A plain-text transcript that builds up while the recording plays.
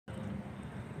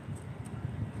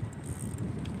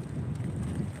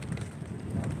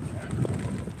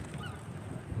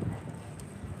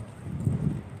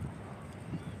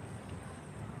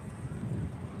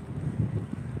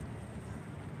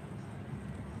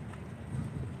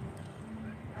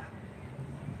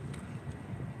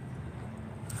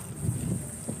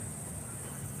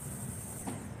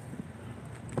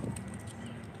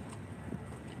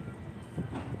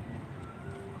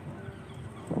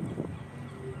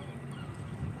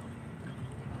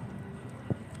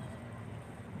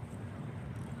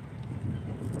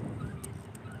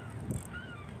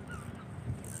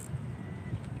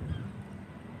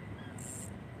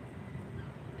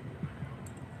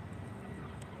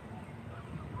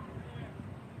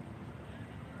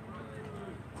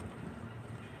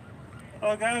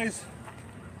Hello guys.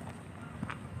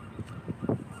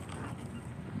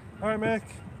 Alright Mick.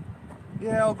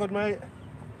 Yeah, all good mate.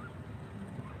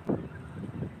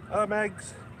 Hello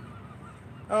Megs.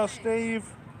 Hello Steve.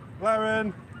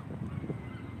 Laren.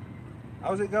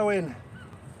 How's it going?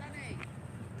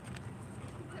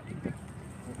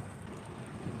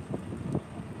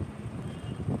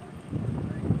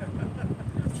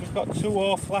 Just got 2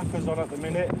 oar flappers on at the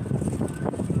minute.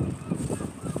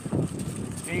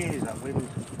 Jeez, that wind.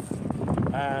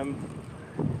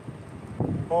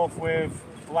 Both with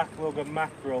black lug and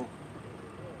mackerel.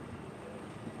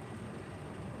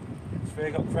 So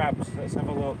you got crabs, let's have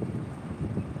a look.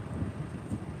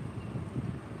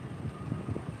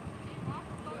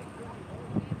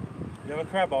 You have a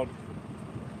crab on?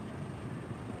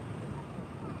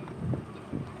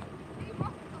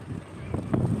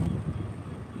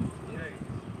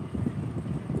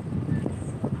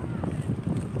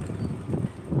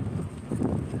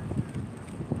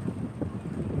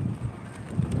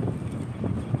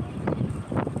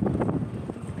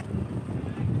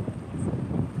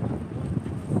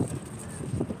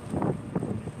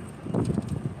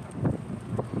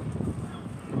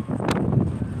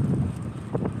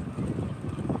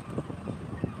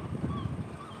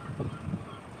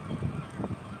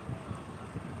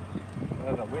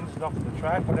 The wind's knocking the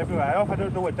tripod everywhere. I hope I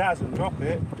don't do a daz and drop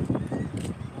it.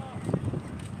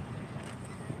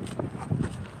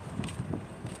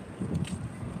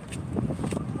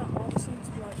 That one seems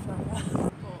to be like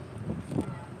further.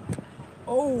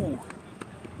 Oh!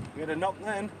 You had a knock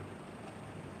then.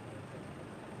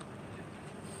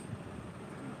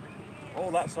 Oh,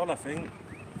 that's on I think.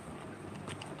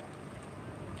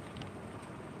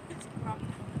 It's crap.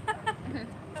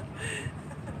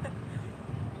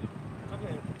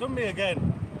 Done me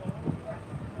again.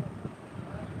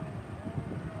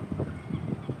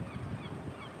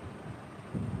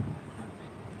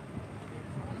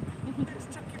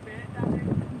 Just chuck your bait down.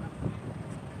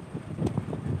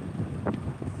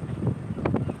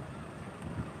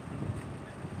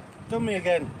 Done me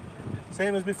again.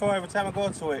 Same as before, every time I go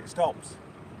to it, it stops.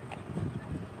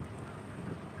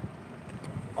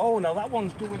 Oh, now that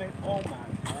one's doing it. Oh my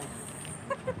God.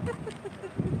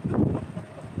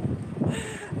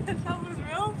 That was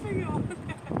real for you.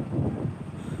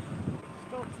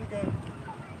 Stops again.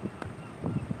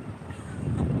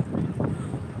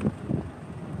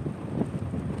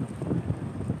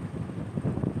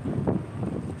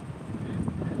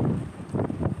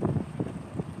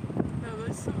 No,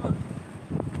 there's someone.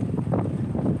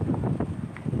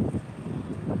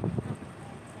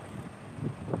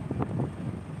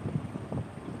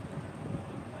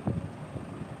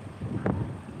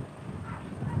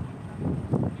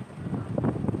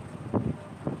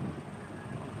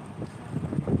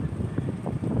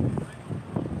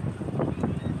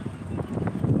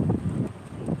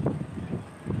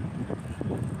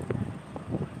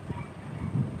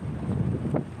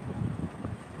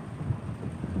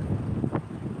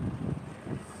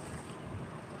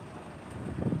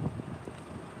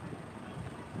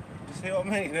 See what I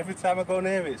mean? Every time I go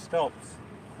near it, it stops.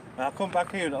 And I'll come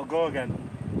back here and it'll go again.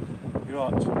 You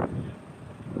watch.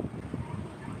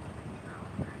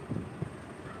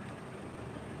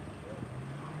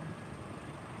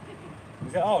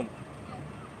 Is it on?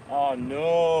 Oh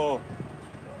no!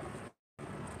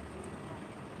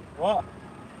 What?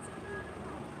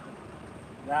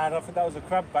 Nah, I don't think that was a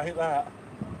crab bite, that.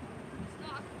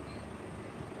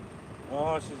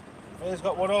 Oh, Faye's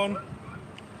got one on.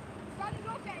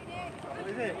 What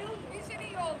is it? It's an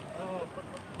eel. Oh.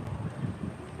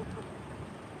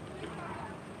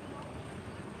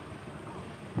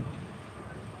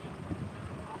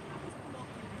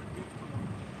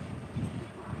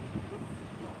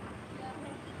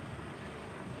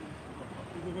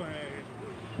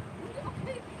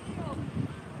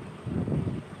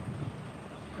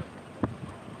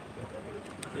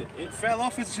 It fell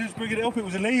off as she was bringing it up, it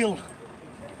was an eel.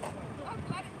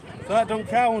 So that don't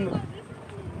count.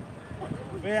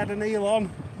 We had an eel on.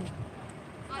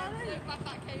 I'm so glad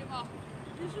that came off.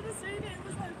 You should have seen it. It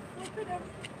was like flipping up.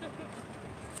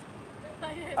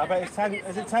 I bet it's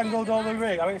has it tangled all the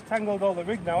rig? I bet it's tangled all the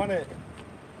rig now, hasn't it?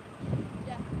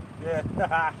 Yeah.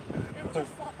 Yeah. It was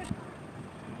just flapping.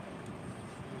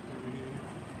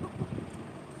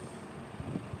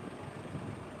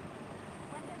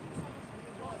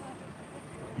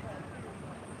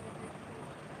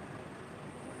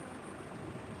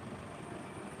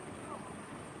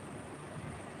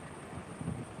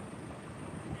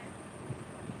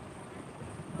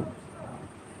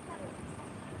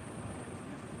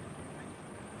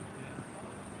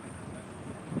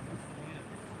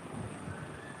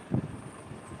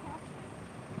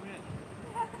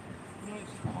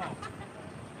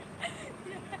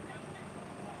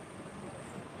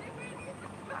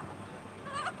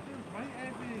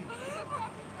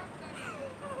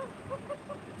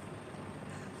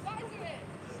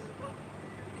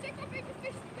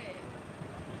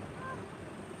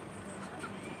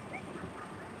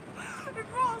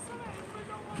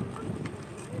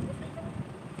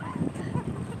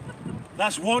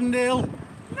 That's 1-0.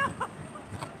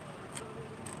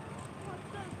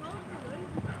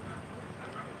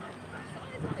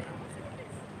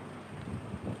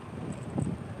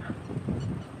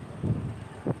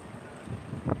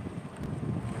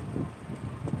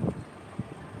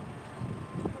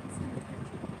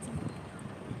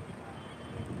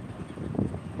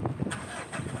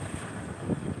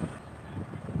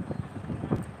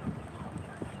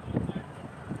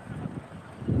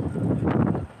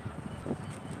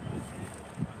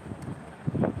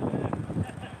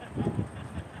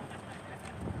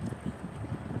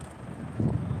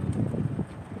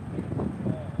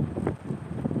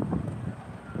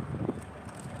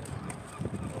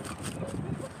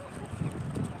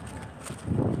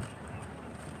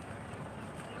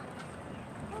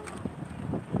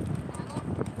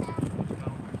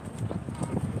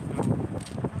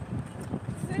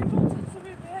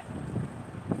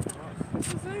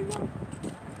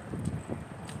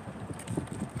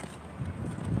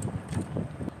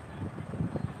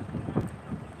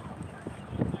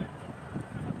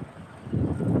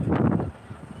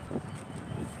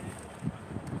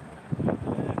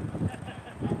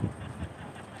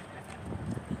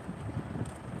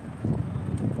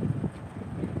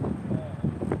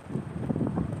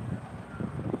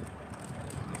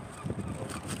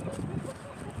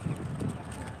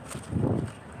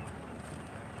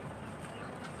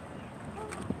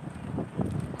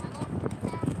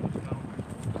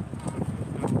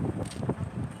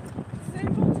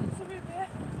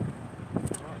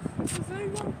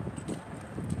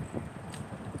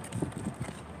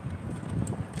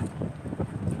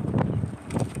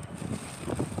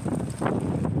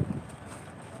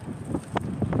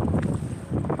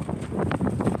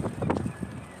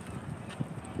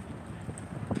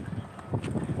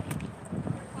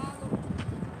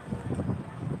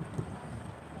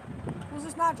 Was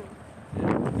this magic?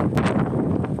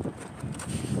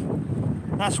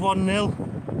 That's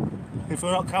 1-0. If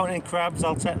we're not counting crabs,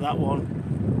 I'll take that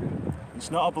one.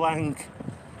 It's not a blank.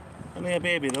 Only a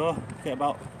baby though. Get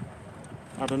about,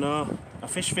 I don't know, a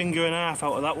fish finger and a half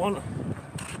out of that one.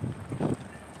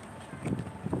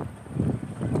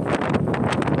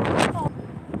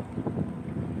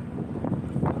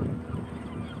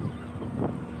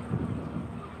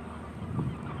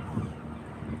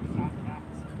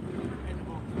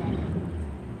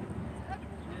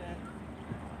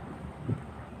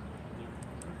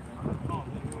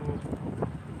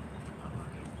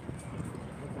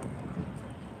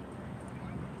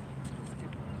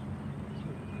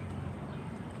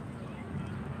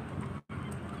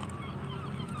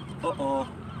 Uh-oh.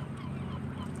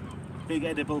 Big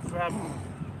edible crab.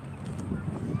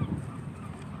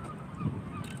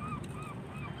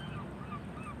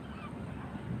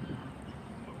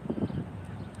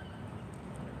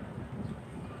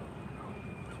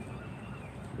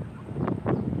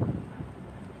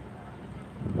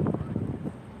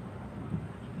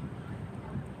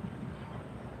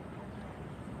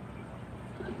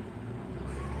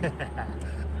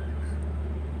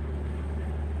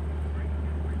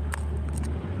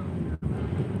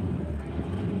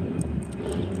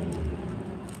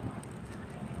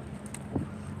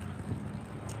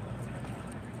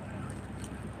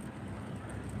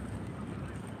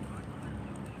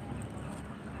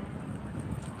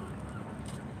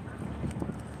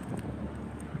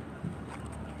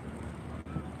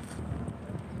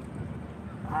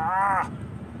 Ah!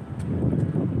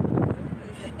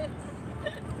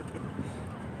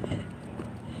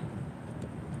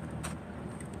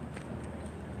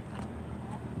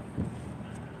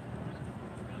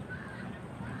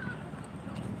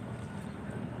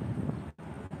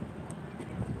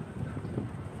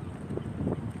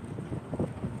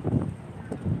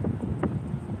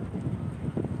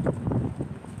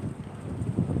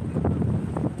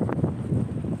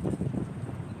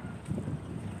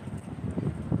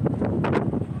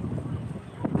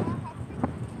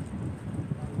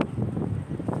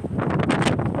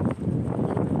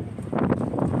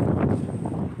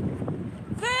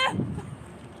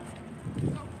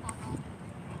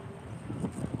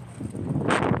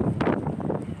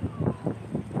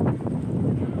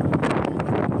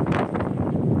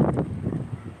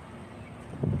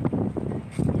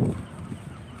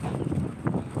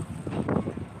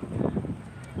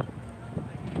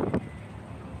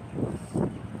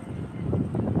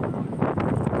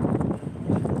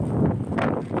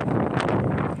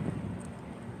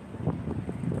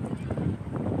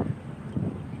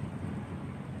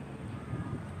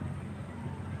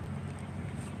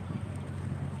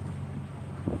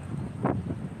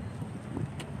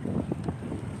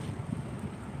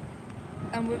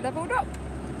 And we've levelled up.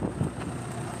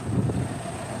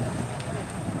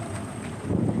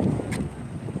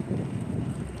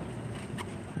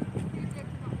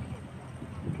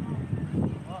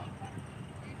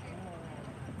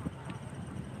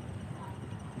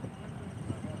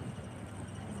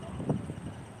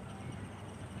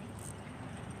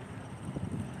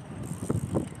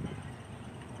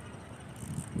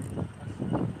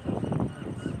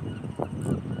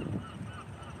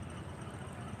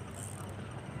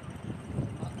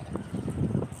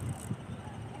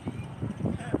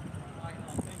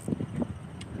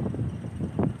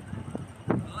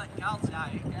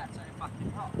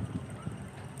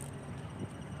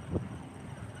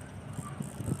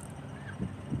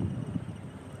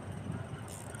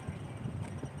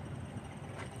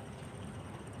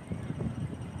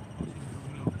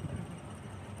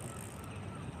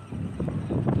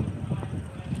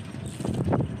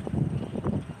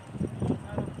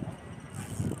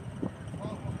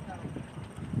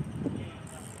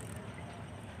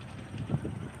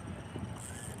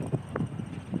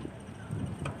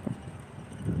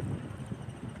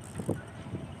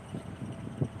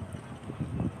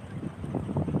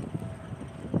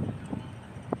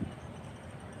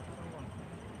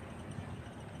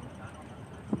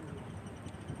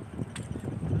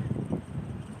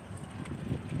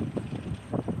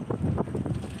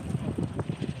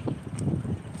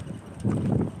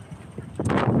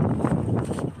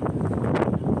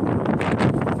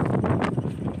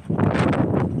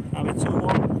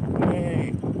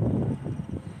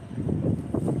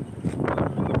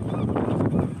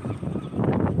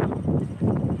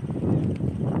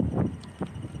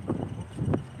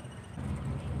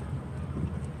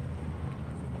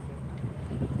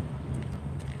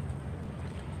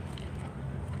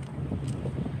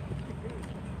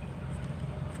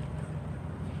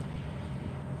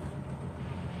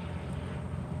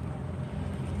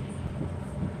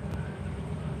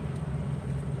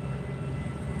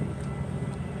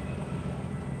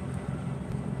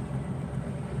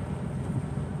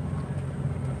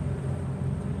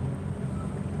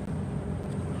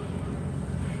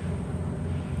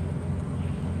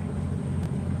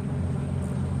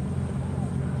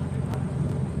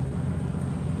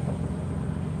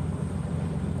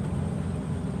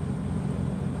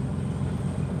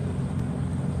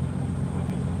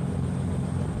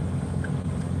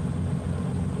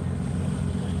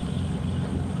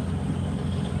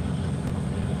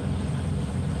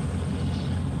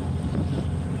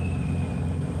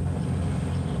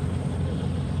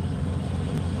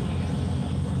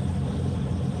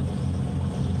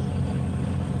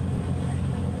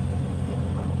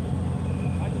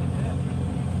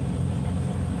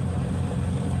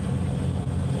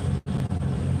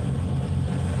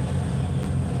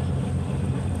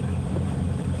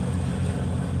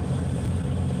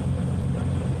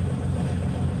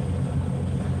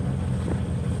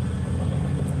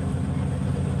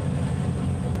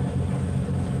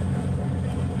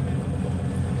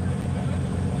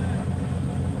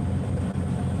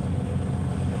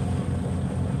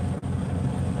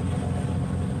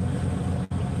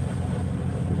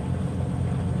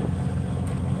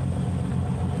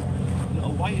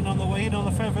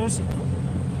 us.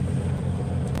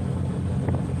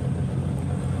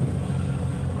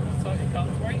 So you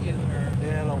can't wait in there.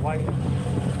 Yeah, they'll wait.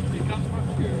 You can't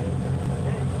smash you.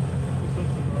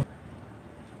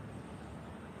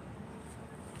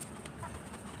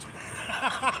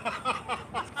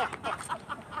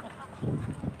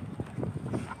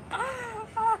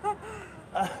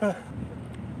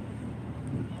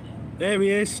 There he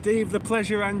is, Steve, the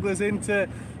pleasure angler's in to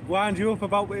wind you up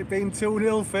about it being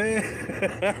 2-0 fair.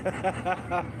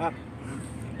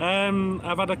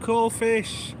 I've had a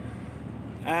coalfish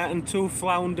and 2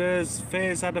 flounders.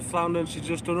 Faye's had a flounder and she's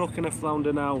just unhooking a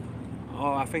flounder now.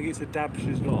 Oh, I think it's a dab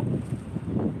she's got.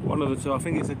 One of the 2, I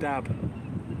think it's a dab.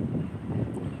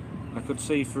 I could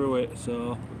see through it,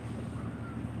 so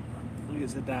I think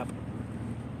it's a dab.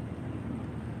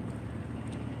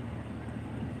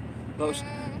 Look,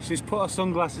 she's put her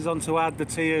sunglasses on to hide the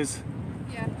tears.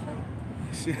 Yeah.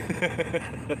 Dude,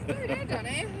 hey, Danny.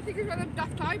 I think we've got them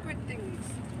daft hybrid things.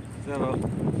 So,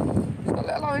 It's got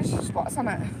little orange spots on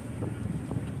it.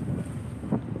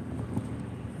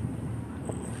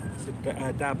 it's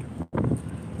a dab.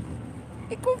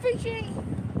 It could fishy.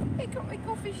 It could be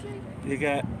fishy. You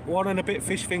get 1 and a bit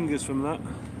fish fingers from that.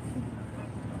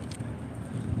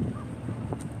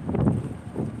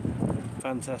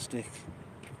 Fantastic.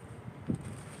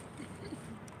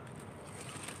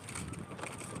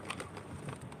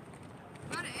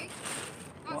 Danny,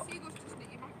 that seagull's just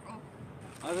nicked your mackerel.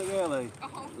 Has it really?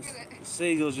 Oh, look at it.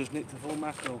 Seagulls just nicked a full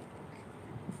mackerel.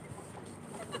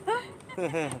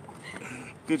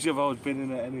 Good job I've always been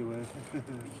in it anyway. You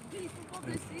can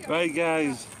probably see it. Right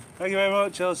guys, thank you very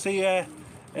much. I'll see you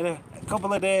in a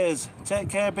couple of days. Take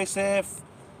care, be safe.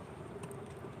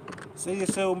 See you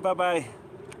soon, bye bye.